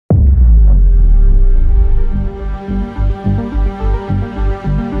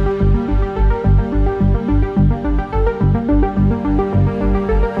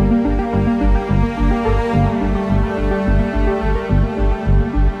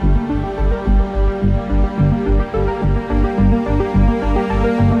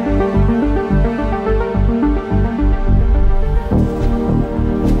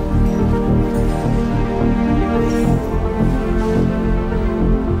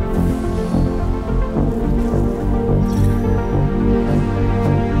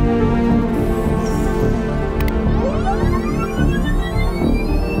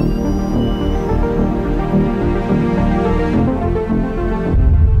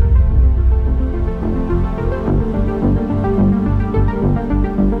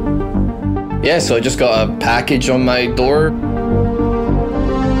Yeah, so I just got a package on my door.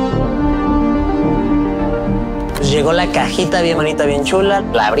 Pues llegó la cajita bien bonita, bien chula,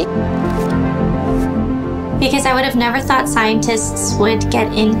 la abrí. Because I would have never thought scientists would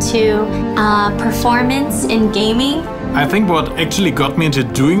get into performance in gaming. I think what actually got me into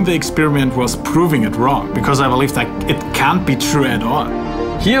doing the experiment was proving it wrong, because I believe that it can't be true at all.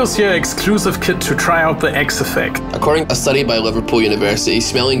 Here's your exclusive kit to try out the X effect. According to a study by Liverpool University,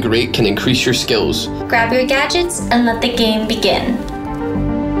 smelling great can increase your skills. Grab your gadgets and let the game begin.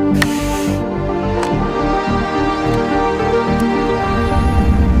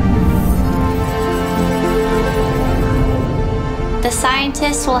 The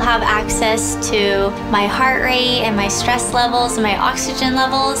scientists will have access to my heart rate and my stress levels and my oxygen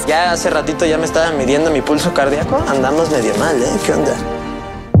levels. Ya hace ratito ya me estaban midiendo mi pulso cardíaco. Andamos medio mal, ¿eh? ¿Qué onda?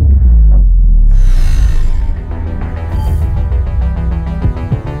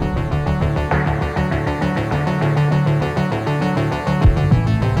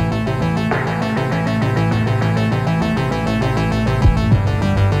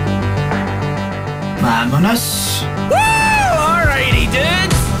 Vámonos.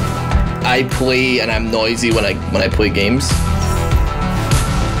 I play and I'm noisy when I play games.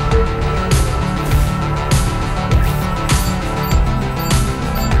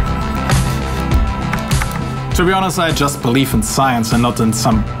 To be honest, I just believe in science and not in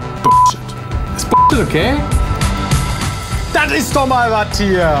some bullshit. Is bullshit okay? Das ist doch mal was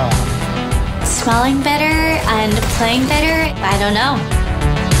hier! Smelling better and playing better, I don't know.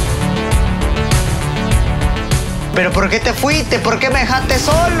 ¿Pero por qué te fuiste? ¿Por qué me dejaste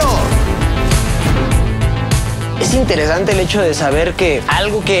solo? Es interesante el hecho de saber que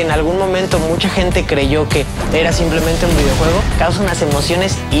algo que en algún momento mucha gente creyó que era simplemente un videojuego causa unas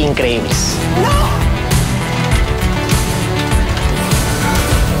emociones increíbles. ¡No!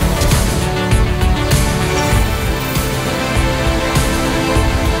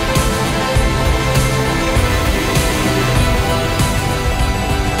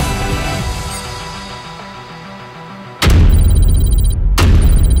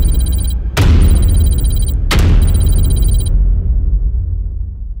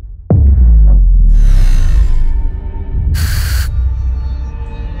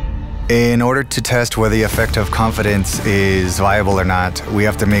 In order to test whether the effect of confidence is viable or not, we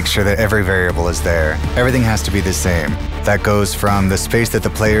have to make sure that every variable is there. Everything has to be the same. That goes from the space that the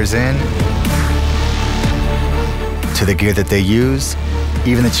player's in, to the gear that they use,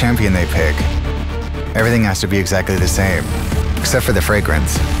 even the champion they pick. Everything has to be exactly the same, except for the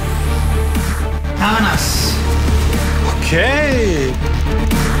fragrance. Vámonos. Okay.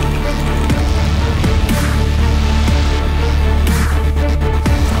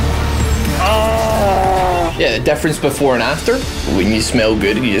 Yeah, the difference before and after. When you smell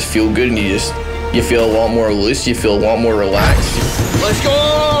good, you just feel good and you feel a lot more loose, you feel a lot more relaxed. Let's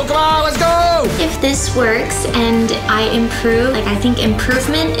go! Come on, let's go! If this works and I improve, I think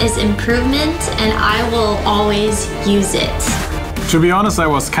improvement is improvement and I will always use it. To be honest, I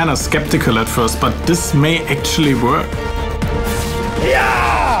was kind of skeptical at first, but this may actually work.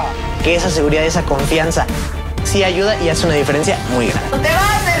 ¡Ya! Que esa seguridad, esa confianza sí ayuda y hace una diferencia muy grande. ¡Te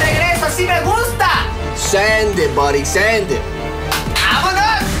vas de regreso! ¡Así me gusta! Send it, buddy, send it.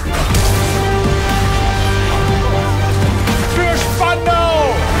 ¡Vámonos! Für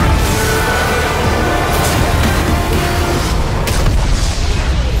Spandau!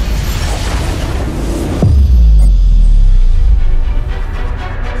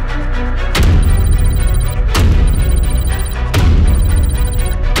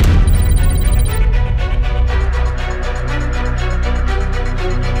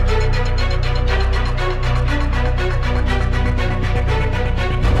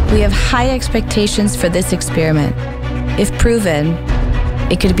 We have high expectations for this experiment. If proven,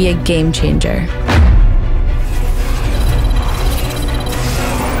 it could be a game changer.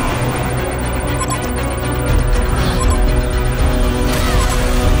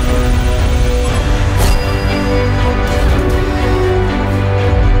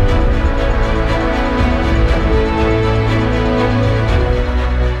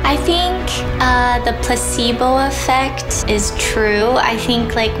 The placebo effect is true. I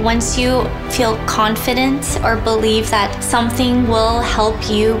think once you feel confident or believe that something will help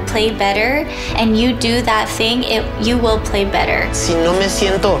you play better and you do that thing, you will play better. Si no me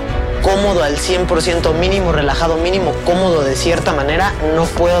siento cómodo al 100%, mínimo relajado, mínimo cómodo de cierta manera, no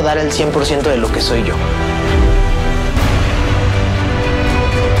puedo dar el 100% de lo que soy yo.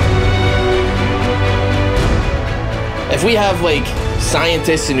 If we have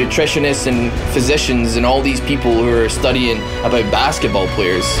scientists and nutritionists and physicians and all these people who are studying about basketball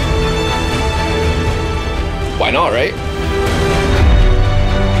players, why not, right?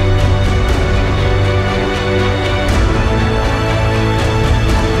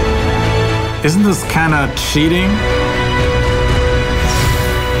 Isn't this kind of cheating?